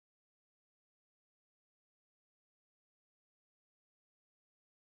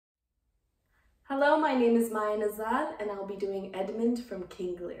Hello, my name is Maya Nazad, and I'll be doing Edmund from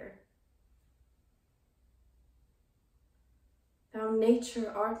King Lear. Thou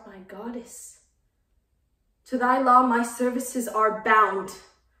nature art my goddess. To thy law my services are bound.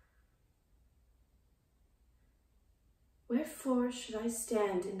 Wherefore should I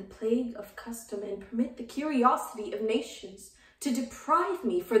stand in the plague of custom and permit the curiosity of nations to deprive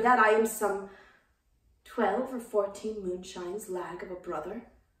me, for that I am some 12 or 14 moonshines lag of a brother?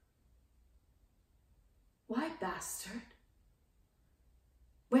 Why bastard?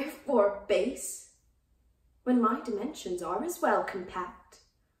 Wherefore base? When my dimensions are as well compact,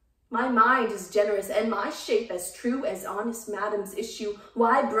 my mind is generous, and my shape as true as honest madam's issue,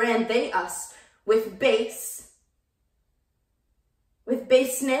 why brand they us with base? With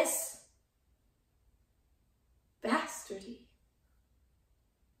baseness? Bastardy.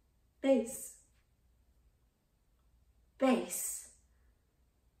 Base. Base.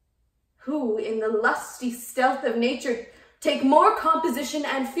 Who in the lusty stealth of nature take more composition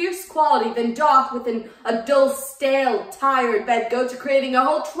and fierce quality than doth within a dull, stale, tired bed go to creating a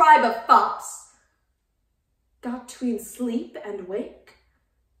whole tribe of fops, got tween sleep and wake?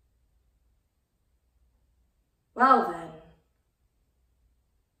 Well then,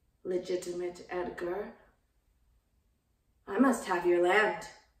 legitimate Edgar, I must have your land.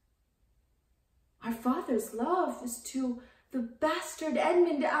 Our father's love is to the bastard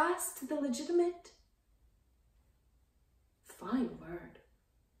Edmund asked the legitimate. Fine word.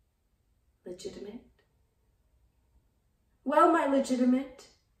 Legitimate. Well, my legitimate,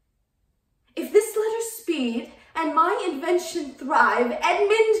 if this letter speed and my invention thrive,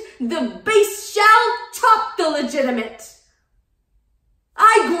 Edmund the base shall top the legitimate.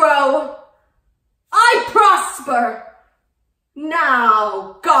 I grow. I prosper.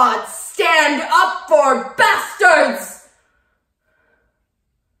 Now, God, stand up for bastards!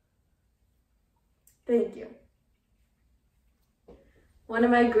 Thank you. One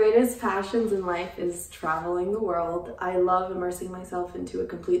of my greatest passions in life is traveling the world. I love immersing myself into a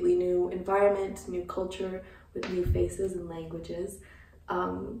completely new environment, new culture, with new faces and languages.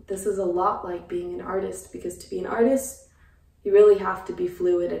 This is a lot like being an artist, because to be an artist, you really have to be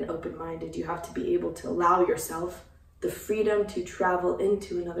fluid and open-minded. You have to be able to allow yourself the freedom to travel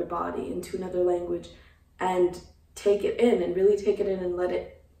into another body, into another language, and take it in, and really take it in and let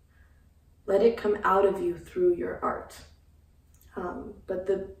it come out of you through your art. But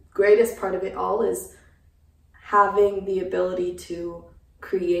the greatest part of it all is having the ability to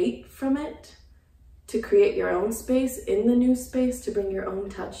create from it, to create your own space in the new space, to bring your own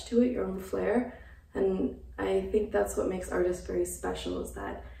touch to it, your own flair. And I think that's what makes artists very special, is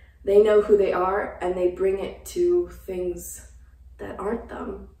that they know who they are and they bring it to things that aren't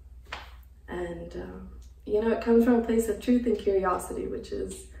them. And, you know, it comes from a place of truth and curiosity, which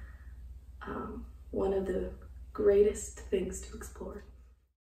is one of the greatest things to explore.